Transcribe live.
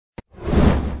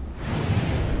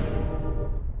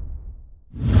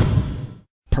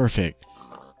perfect.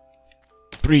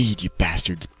 Breed, you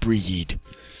bastards, breed.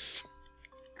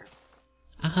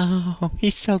 Oh,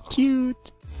 he's so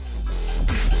cute.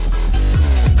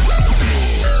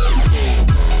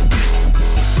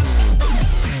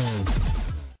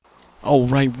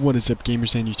 Alright, what is up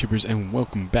gamers and YouTubers, and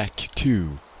welcome back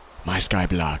to my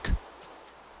SKYBLOCK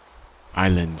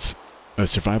Islands,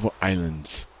 Survival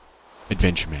Islands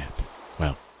adventure map.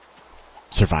 Well,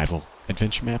 survival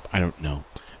adventure map? I don't know.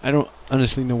 I don't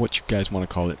honestly know what you guys want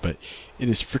to call it, but it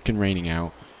is freaking raining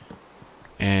out.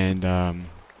 And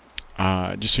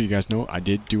just so you guys know, I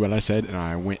did do what I said, and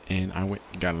I went and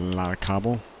got a lot of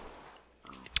cobble.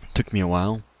 Took me a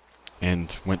while,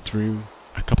 and went through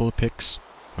a couple of picks.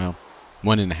 Well,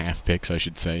 1.5 picks, I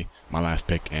should say. My last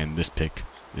pick and this pick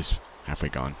is halfway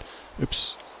gone.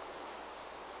 Oops.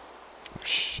 Oh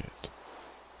shit.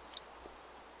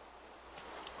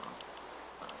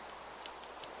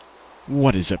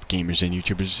 What is up gamers and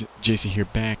YouTubers, JC here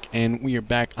back, and we are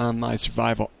back on my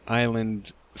Survival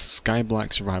Island,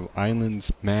 SKYBLOCK Survival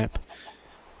Islands map.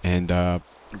 And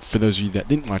for those of you that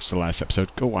didn't watch the last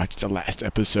episode, go watch the last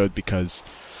episode because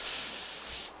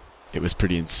it was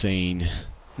pretty insane.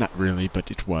 Not really,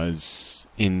 but it was.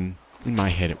 In my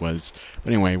head it was.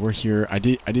 But anyway, we're here. I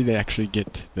did actually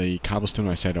get the cobblestone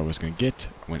I said I was going to get.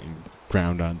 I went and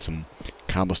ground on some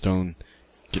cobblestone.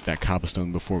 Get that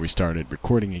cobblestone before we started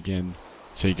recording again,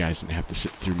 so you guys didn't have to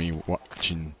sit through me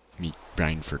watching me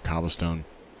grind for cobblestone.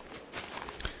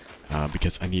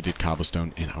 Because I needed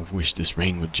cobblestone, and I wish this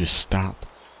rain would just stop.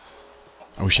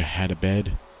 I wish I had a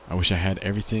bed. I wish I had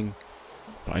everything,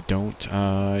 but I don't.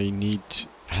 I need.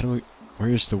 How do I?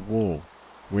 Where's the wool?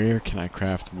 Where can I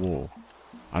craft wool?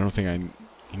 I don't think I.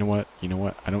 You know what? You know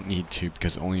what? I don't need to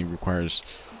because it only requires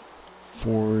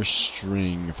 4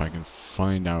 string. If I can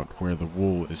find out where the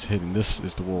wool is hidden. This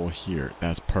is the wool here.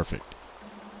 That's perfect.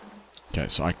 Okay,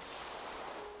 so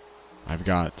I've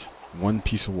got 1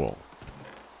 piece of wool.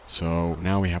 So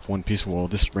now we have 1 piece of wool.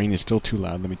 This rain is still too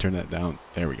loud. Let me turn that down.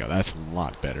 There we go. That's a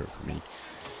lot better for me.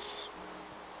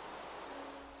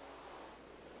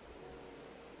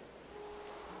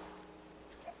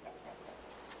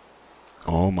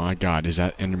 Oh my god, is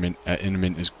that Enderman?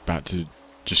 Enderman is about to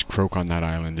just croak on that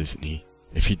island, isn't he?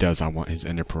 If he does, I want his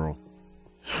ender pearl.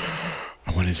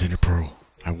 I want his ender pearl.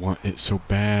 I want it so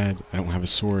bad. I don't have a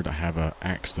sword. I have an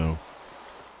axe though.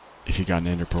 If he got an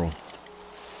ender pearl.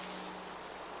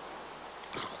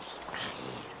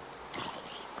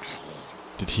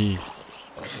 Did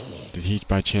he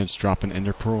by chance drop an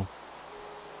ender pearl?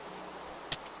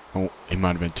 Oh, he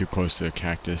might have been too close to a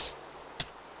cactus.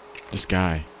 This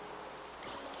guy.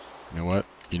 You know what?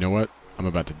 You know what? I'm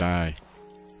about to die.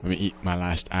 Let me eat my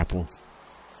last apple.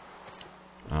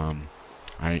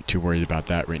 I ain't too worried about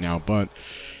that right now, but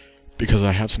because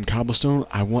I have some cobblestone,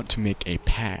 I want to make a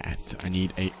path.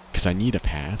 Because I need a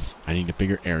path. I need a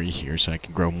bigger area here so I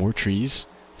can grow more trees.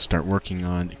 Start working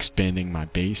on expanding my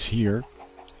base here.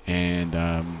 And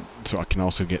so I can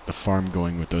also get the farm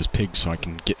going with those pigs so I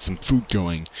can get some food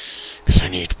going. Because I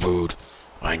need food.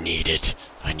 I need it.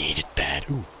 I need it bad.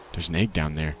 Ooh, there's an egg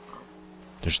down there.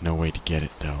 There's no way to get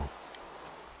it though.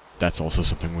 That's also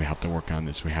something we have to work on,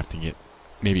 is we have to get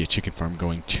maybe a chicken farm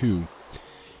going too.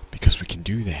 Because we can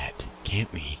do that,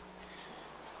 can't we?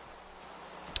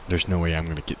 There's no way I'm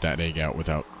going to get that egg out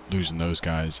without losing those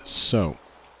guys. So,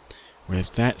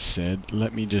 with that said,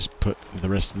 let me just put the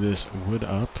rest of this wood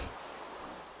up.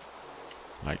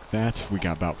 Like that. We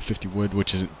got about 50 wood,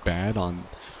 which isn't bad on...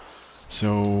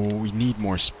 So, we need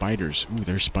more spiders. Ooh,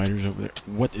 there's spiders over there.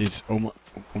 What is... Oh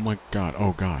my god.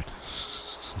 Oh god.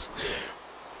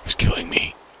 Who's killing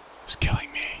me? Who's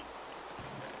killing me?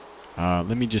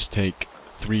 Let me just take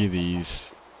 3 of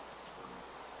these.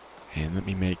 And let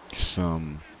me make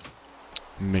some...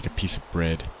 Let me make a piece of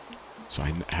bread. So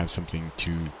I have something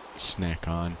to snack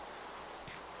on.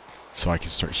 So I can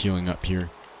start healing up here.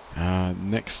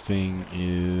 Next thing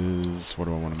is... What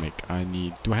do I want to make? I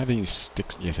need... Do I have any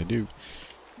sticks? Yes, I do.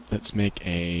 Let's make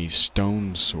a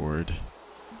stone sword.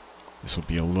 This will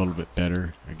be a little bit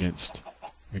better against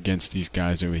these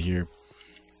guys over here.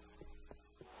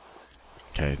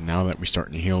 Okay, now that we're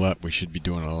starting to heal up, we should be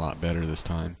doing a lot better this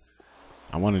time.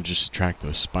 I want to just attract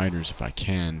those spiders if I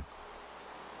can.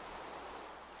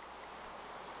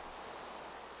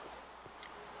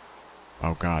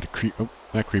 Oh god, oh,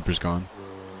 that creeper's gone.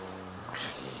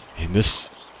 And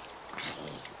this...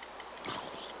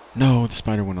 No, the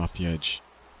spider went off the edge.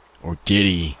 Or did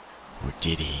he? Or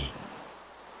did he?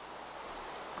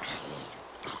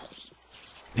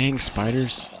 Dang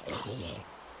spiders.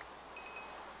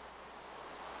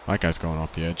 That guy's going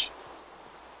off the edge.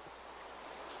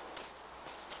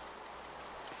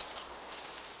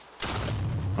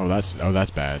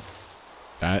 that's bad.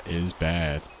 That is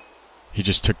bad. He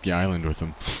just took the island with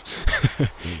him.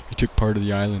 He took part of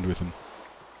the island with him.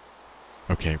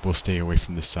 Okay, we'll stay away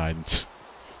from this side.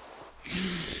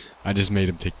 I just made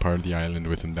him take part of the island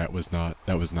with him. That was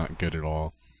not good at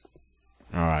all.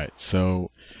 Alright, so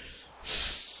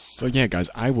yeah guys,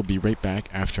 I will be right back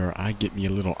after I get me a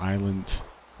little island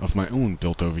of my own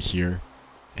built over here.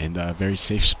 And a very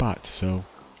safe spot, so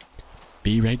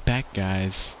be right back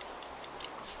guys.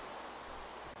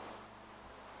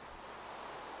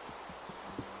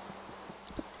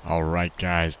 Alright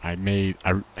guys, I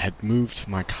had moved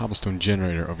my cobblestone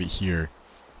generator over here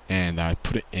and I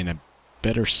put it in a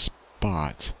better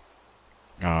spot.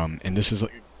 And this is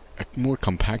like a more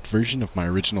compact version of my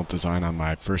original design on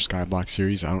my first Skyblock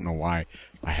series. I don't know why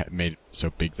I had made it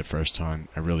so big the first time.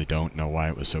 I really don't know why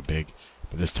it was so big.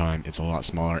 But this time it's a lot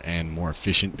smaller and more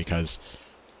efficient because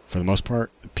for the most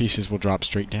part the pieces will drop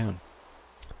straight down.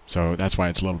 So that's why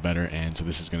it's a little better, and so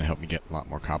this is going to help me get a lot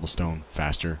more cobblestone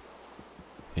faster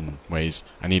in ways.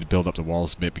 I need to build up the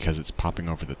walls a bit because it's popping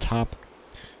over the top.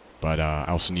 But I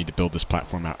also need to build this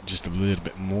platform out just a little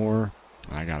bit more.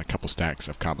 I got a couple stacks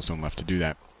of cobblestone left to do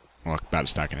that. Well, about a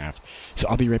stack and a half. So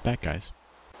I'll be right back, guys.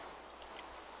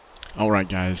 Alright,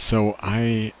 guys. So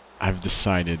I've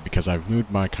decided, because I've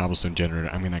moved my cobblestone generator,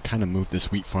 I'm going to kind of move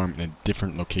this wheat farm in a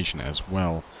different location as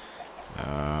well.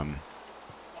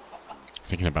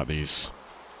 Thinking about these.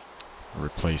 I'll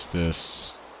replace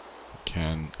this.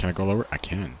 Can I go lower? I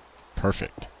can.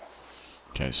 Perfect.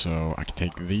 Okay, so I can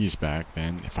take these back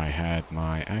then. If I had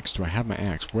my axe, do I have my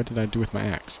axe? What did I do with my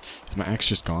axe? Is my axe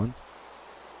just gone?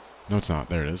 No, it's not.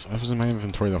 There it is. I was in my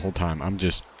inventory the whole time. I'm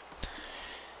just...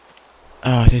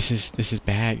 Oh, this is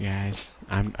bad, guys.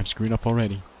 I'm screwed up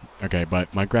already. Okay,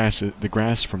 but my the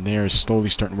grass from there is slowly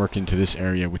starting to work into this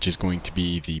area, which is going to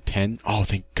be the pen. Oh,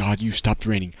 thank God you stopped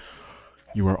raining.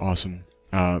 You are awesome.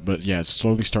 But yeah, it's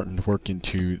slowly starting to work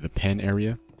into the pen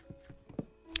area,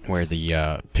 where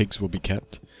the pigs will be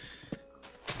kept,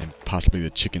 and possibly the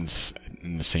chickens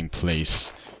in the same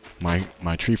place.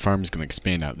 My tree farm is going to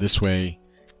expand out this way,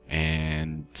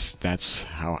 and that's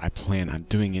how I plan on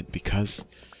doing it because,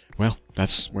 well,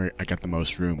 that's where I got the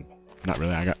most room. Not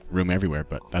really, I got room everywhere,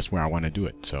 but that's where I want to do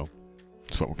it, so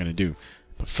that's what we're going to do.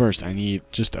 But first, I need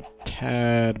just a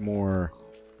tad more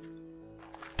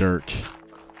dirt,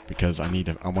 because I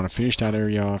want to finish that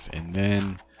area off, and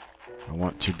then I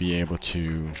want to be able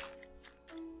to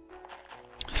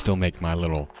still make my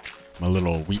little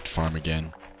wheat farm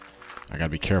again. I gotta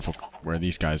be careful where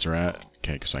these guys are at.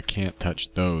 Okay, because I can't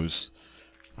touch those.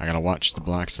 I gotta watch the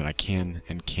blocks that I can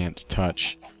and can't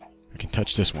touch. I can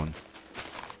touch this one.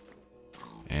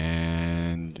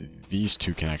 And these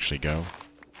two can actually go.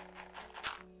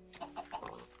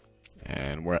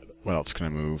 And what else can I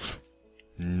move?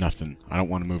 Nothing. I don't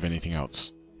want to move anything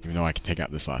else. Even though I can take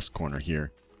out this last corner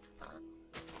here.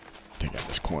 Take out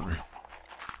this corner.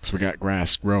 So we got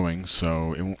grass growing,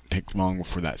 so it won't take long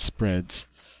before that spreads.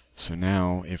 So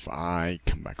now, if I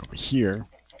come back over here,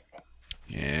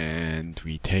 and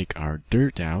we take our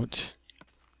dirt out,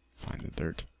 find the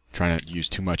dirt, try not to use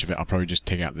too much of it. I'll probably just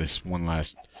take out this one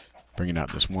last, bring it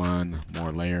out this one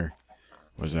more layer.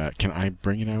 Was that, can I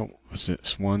bring it out? Was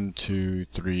it 1, 2,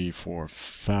 3, 4,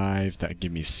 5? That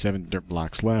give me 7 dirt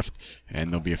blocks left, and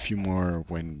there'll be a few more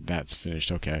when that's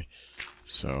finished. Okay,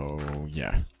 so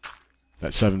yeah,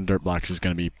 that 7 dirt blocks is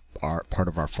going to be part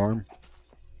of our farm.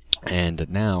 And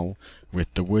now,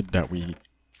 with the wood that we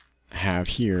have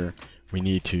here, we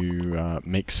need to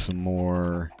make some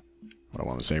more. What I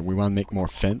want to say, we want to make more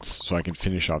fence, so I can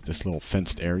finish off this little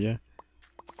fenced area.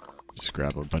 Just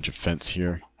grab a bunch of fence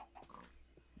here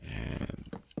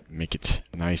and make it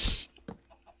nice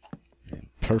and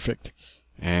perfect.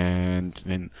 And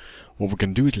then what we're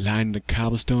going to do is line the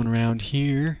cobblestone around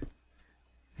here,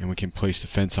 and we can place the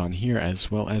fence on here as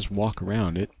well as walk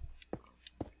around it.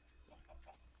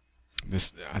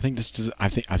 I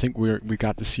think we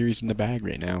got the series in the bag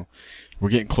right now. We're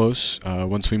getting close.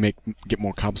 Once we get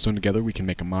more cobblestone together, we can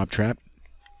make a mob trap,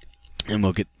 and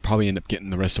we'll probably end up getting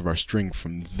the rest of our string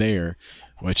from there.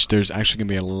 Which there's actually gonna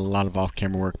be a lot of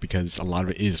off-camera work because a lot of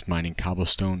it is mining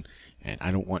cobblestone, and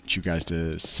I don't want you guys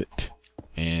to sit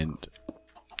and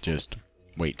just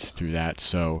wait through that.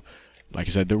 So, like I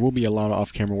said, there will be a lot of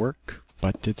off-camera work.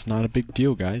 But it's not a big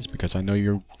deal, guys, because I know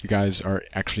you guys are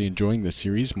actually enjoying this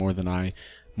series more than I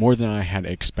had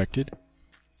expected,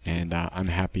 and I'm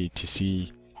happy to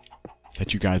see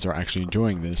that you guys are actually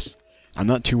enjoying this. I'm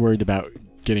not too worried about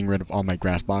getting rid of all my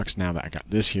grass blocks now that I got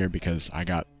this here, because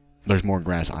there's more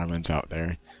grass islands out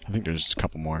there. I think there's a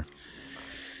couple more.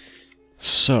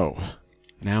 So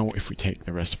Now if we take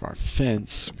the rest of our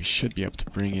fence, we should be able to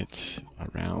bring it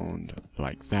around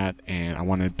like that. And I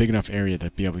want a big enough area to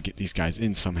be able to get these guys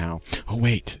in somehow. Oh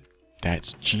wait,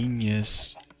 that's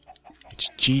genius. It's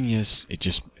genius.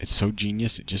 It's so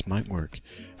genius it just might work.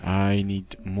 I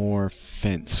need more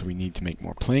fence, so we need to make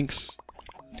more planks,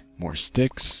 more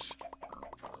sticks,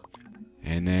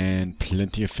 and then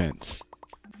plenty of fence.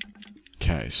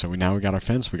 Okay, so now we got our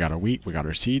fence, we got our wheat, we got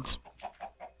our seeds.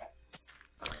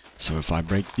 So if I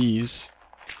break these,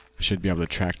 I should be able to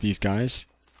track these guys.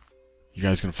 You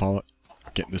guys gonna follow?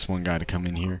 Get this one guy to come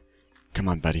in here. Come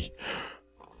on, buddy.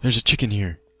 There's a chicken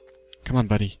here. Come on,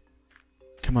 buddy.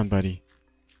 Come on, buddy.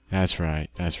 That's right,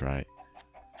 that's right.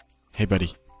 Hey,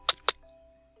 buddy.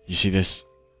 You see this?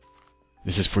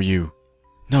 This is for you.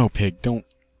 No, pig, don't.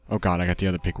 Oh god, I got the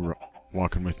other pig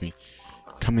walking with me.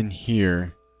 Come in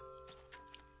here.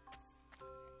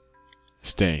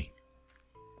 Stay.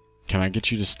 Can I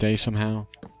get you to stay somehow?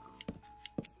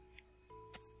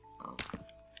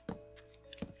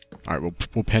 Alright,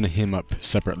 we'll pen him up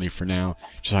separately for now,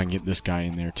 just so I can get this guy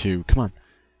in there too. Come on.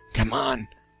 Come on!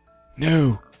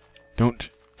 No! Don't,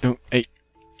 hey!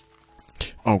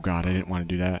 Oh god, I didn't want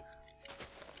to do that.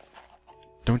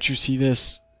 Don't you see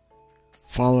this?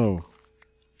 Follow.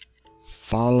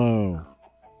 Follow.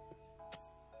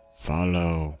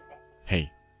 Follow.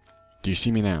 Hey, do you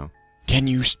see me now? Can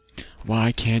you...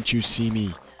 Why can't you see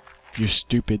me? You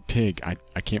stupid pig.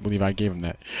 I can't believe I gave him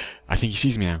that. I think he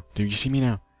sees me now. Do you see me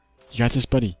now? You got this,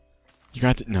 buddy. You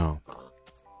got no.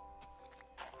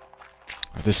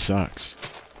 Oh, this sucks.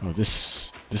 Oh,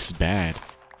 this is bad.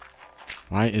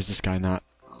 Why is this guy not...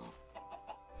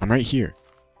 I'm right here.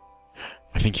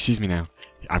 I think he sees me now.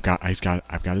 I've got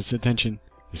his attention.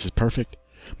 This is perfect.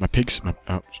 My pigs,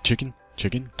 chicken,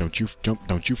 don't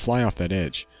you fly off that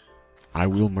edge. I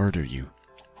will murder you.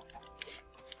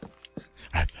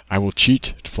 I will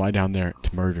cheat to fly down there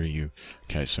to murder you.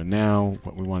 Okay, so now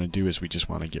what we want to do is we just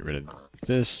want to get rid of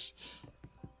this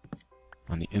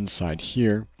on the inside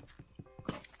here.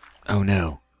 Oh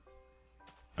no.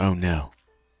 Oh no.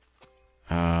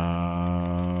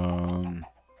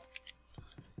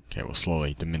 Okay, we'll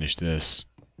slowly diminish this.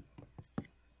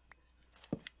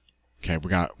 Okay, we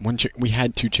got one we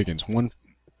had 2 chickens. One,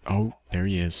 oh, there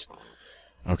he is.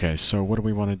 Okay, so what do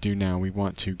we want to do now? We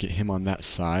want to get him on that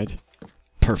side.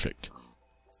 Perfect.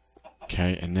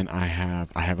 Okay, and then I have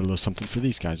a little something for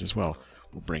these guys as well.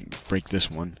 We'll break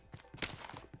this one.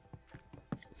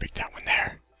 Break that one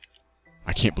there.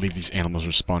 I can't believe these animals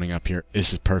are spawning up here.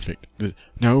 This is perfect.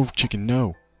 No, chicken,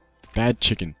 no. Bad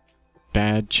chicken.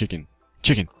 Bad chicken.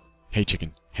 Chicken. Hey,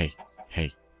 chicken. Hey.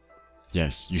 Hey.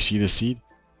 Yes, you see this seed?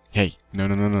 Hey. No,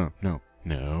 no, no, no, no.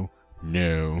 No.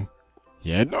 No.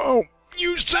 Yeah, no.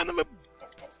 You son of a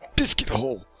biscuit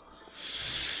hole.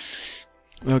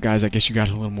 Well, guys, I guess you got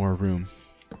a little more room.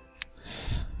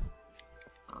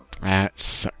 That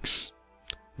sucks.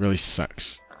 Really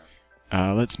sucks.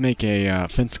 Let's make a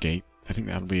fence gate. I think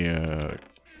that'll be a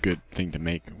good thing to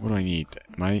make. What do I need?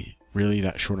 Am I really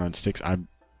that short on sticks? I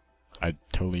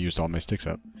totally used all my sticks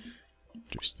up.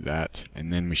 Just do that,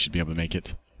 and then we should be able to make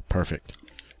it perfect.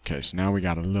 Okay, so now we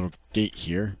got a little gate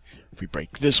here. If we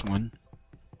break this one,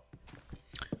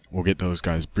 we'll get those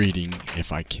guys breeding,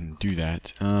 if I can do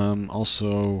that.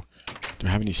 Also, do I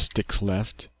have any sticks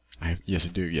left? Yes, I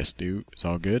do. Yes, I do. It's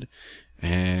all good.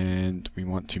 And we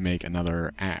want to make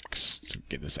another axe to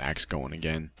get this axe going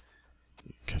again,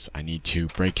 because I need to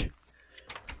break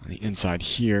on the inside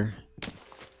here.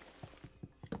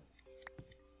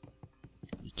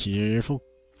 Careful.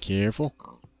 Careful.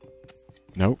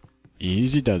 Nope.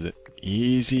 Easy does it.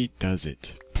 Easy does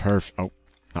it. Oh,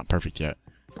 not perfect yet.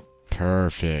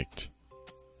 Perfect.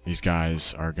 These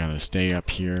guys are gonna stay up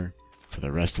here for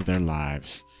the rest of their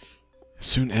lives. As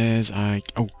soon as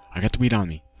oh, I got the wheat on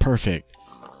me. Perfect.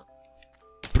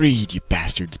 Breed, you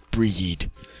bastards.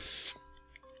 Breed.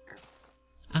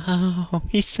 Oh,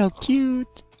 he's so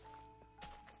cute.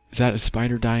 Is that a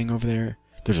spider dying over there?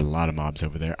 There's a lot of mobs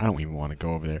over there. I don't even want to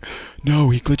go over there. No,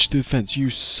 he glitched through the fence.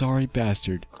 You sorry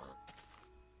bastard.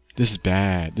 This is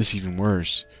bad. This is even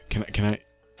worse. Can I...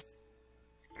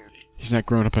 He's not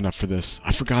grown up enough for this.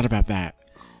 I forgot about that.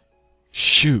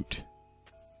 Shoot.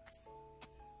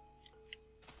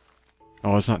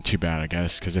 Oh, it's not too bad, I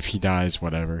guess, because if he dies,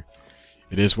 whatever.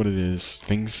 It is what it is.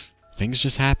 Things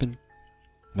just happen.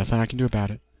 Nothing I can do about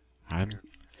it. I'm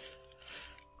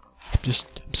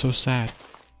so sad.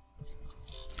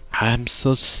 I'm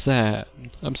so sad.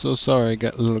 I'm so sorry,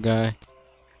 little guy.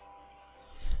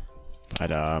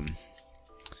 But,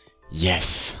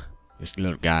 yes. This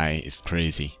little guy is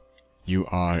crazy. You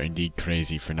are indeed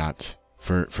crazy for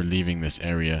leaving this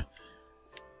area.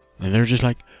 And they're just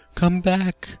like, come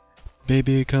back,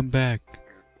 baby, come back.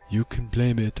 You can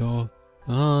blame it all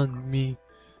on me.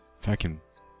 If I can,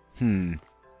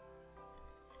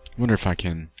 wonder if I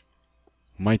can,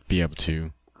 might be able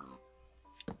to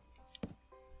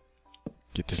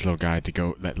get this little guy to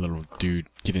go, that little dude,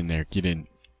 get in there, get in.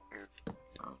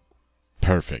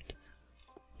 Perfect.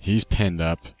 He's penned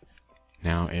up.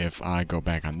 Now if I go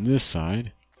back on this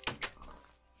side,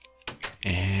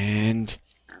 and,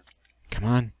 come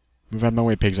on, move out of my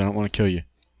way, pigs, I don't want to kill you.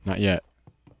 Not yet.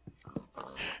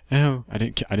 No, I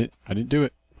didn't do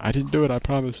it. I didn't do it, I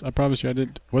promise. I promise you I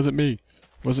didn't. Wasn't me.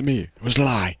 Wasn't me. It was a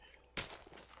lie.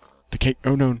 The cake,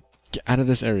 oh no, get out of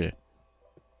this area.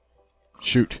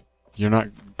 Shoot. You're not,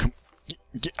 come,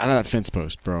 get out of that fence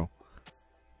post, bro.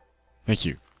 Thank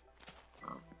you.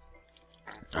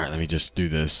 Alright, let me just do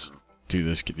this.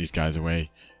 Get these guys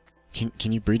away.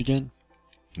 Can you breed again?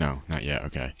 No, not yet,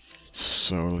 okay.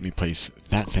 So let me place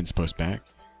that fence post back.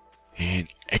 And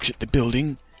exit the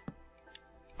building.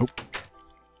 Oh.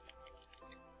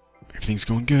 Everything's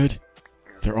going good.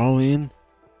 They're all in.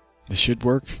 This should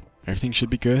work. Everything should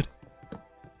be good.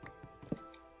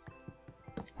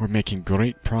 We're making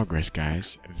great progress,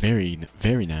 guys. Very,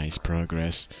 very nice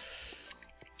progress.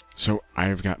 So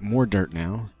I've got more dirt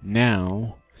now.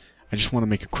 Now, I just want to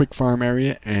make a quick farm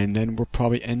area, and then we'll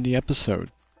probably end the episode.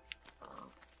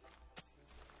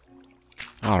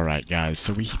 Alright, guys.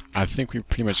 So I think we've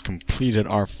pretty much completed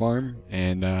our farm,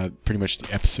 and pretty much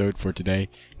the episode for today.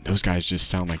 Those guys just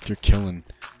sound like they're killing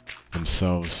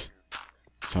themselves.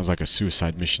 Sounds like a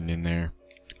suicide mission in there.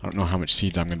 I don't know how much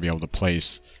seeds I'm going to be able to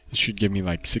place. This should give me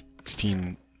like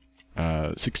 16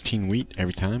 wheat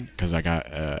every time, because I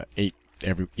got 8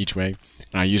 each way.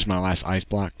 And I used my last ice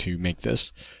block to make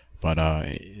this. But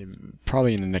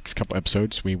probably in the next couple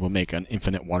episodes we will make an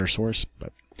infinite water source.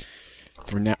 But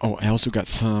for now, oh, I also got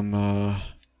some,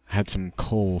 had some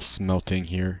coal smelting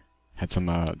here. Had some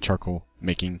charcoal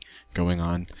making going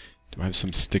on. Do I have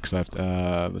some sticks left?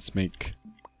 Let's make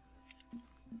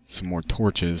some more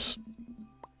torches,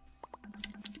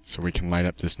 so we can light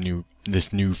up this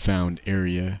newfound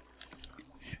area.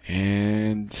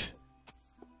 And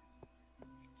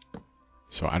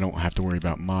so I don't have to worry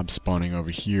about mobs spawning over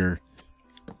here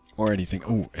or anything.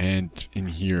 Oh, and in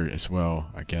here as well,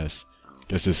 I guess.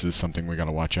 Guess this is something we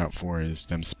gotta watch out for, is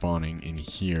them spawning in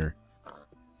here.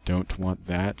 Don't want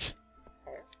that.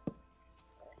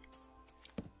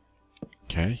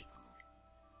 Okay.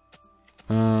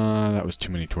 That was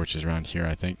too many torches around here,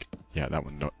 I think. Yeah, that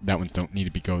one don't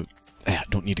need to go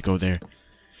there.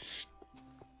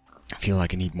 I feel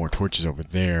like I need more torches over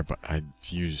there, but I've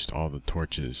used all the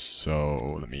torches,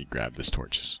 so let me grab this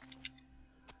torches.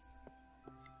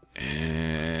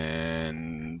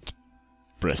 And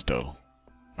presto.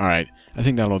 Alright, I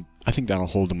think that'll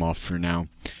hold them off for now.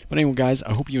 But anyway, guys,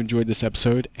 I hope you enjoyed this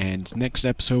episode, and next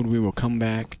episode we will come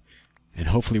back, and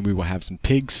hopefully we will have some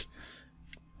pigs.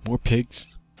 More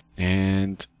pigs.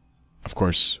 And of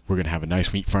course, we're going to have a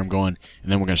nice wheat farm going,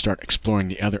 and then we're going to start exploring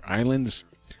the other islands,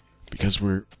 because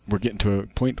we're getting to a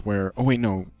point where, oh wait,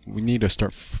 no, we need to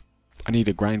start, I need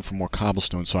to grind for more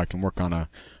cobblestone so I can work on a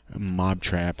mob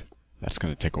trap. That's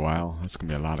going to take a while. That's going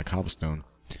to be a lot of cobblestone.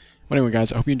 But anyway,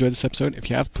 guys, I hope you enjoyed this episode. If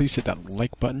you have, please hit that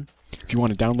like button. If you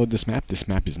want to download this map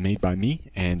is made by me,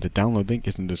 and the download link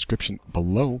is in the description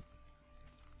below,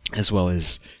 as well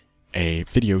as a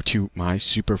video to my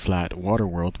super flat water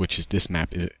world, which is this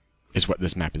map is what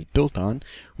this map is built on,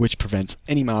 which prevents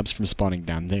any mobs from spawning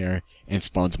down there and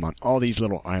spawns them on all these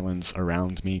little islands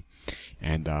around me.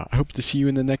 And I hope to see you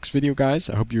in the next video, guys.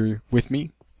 I hope you're with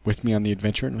me on the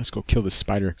adventure, and let's go kill this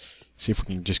spider. See if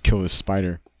we can just kill this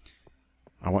spider.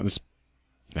 I want this.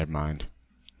 Never mind.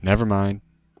 Never mind.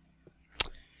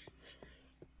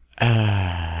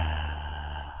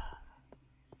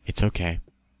 It's okay.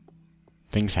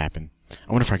 Things happen.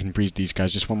 I wonder if I can breed these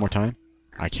guys just one more time.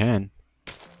 I can.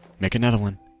 Make another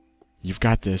one. You've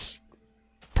got this.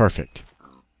 Perfect.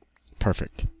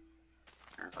 Perfect.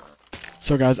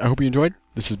 So guys, I hope you enjoyed.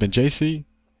 This has been JC.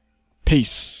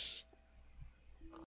 Peace.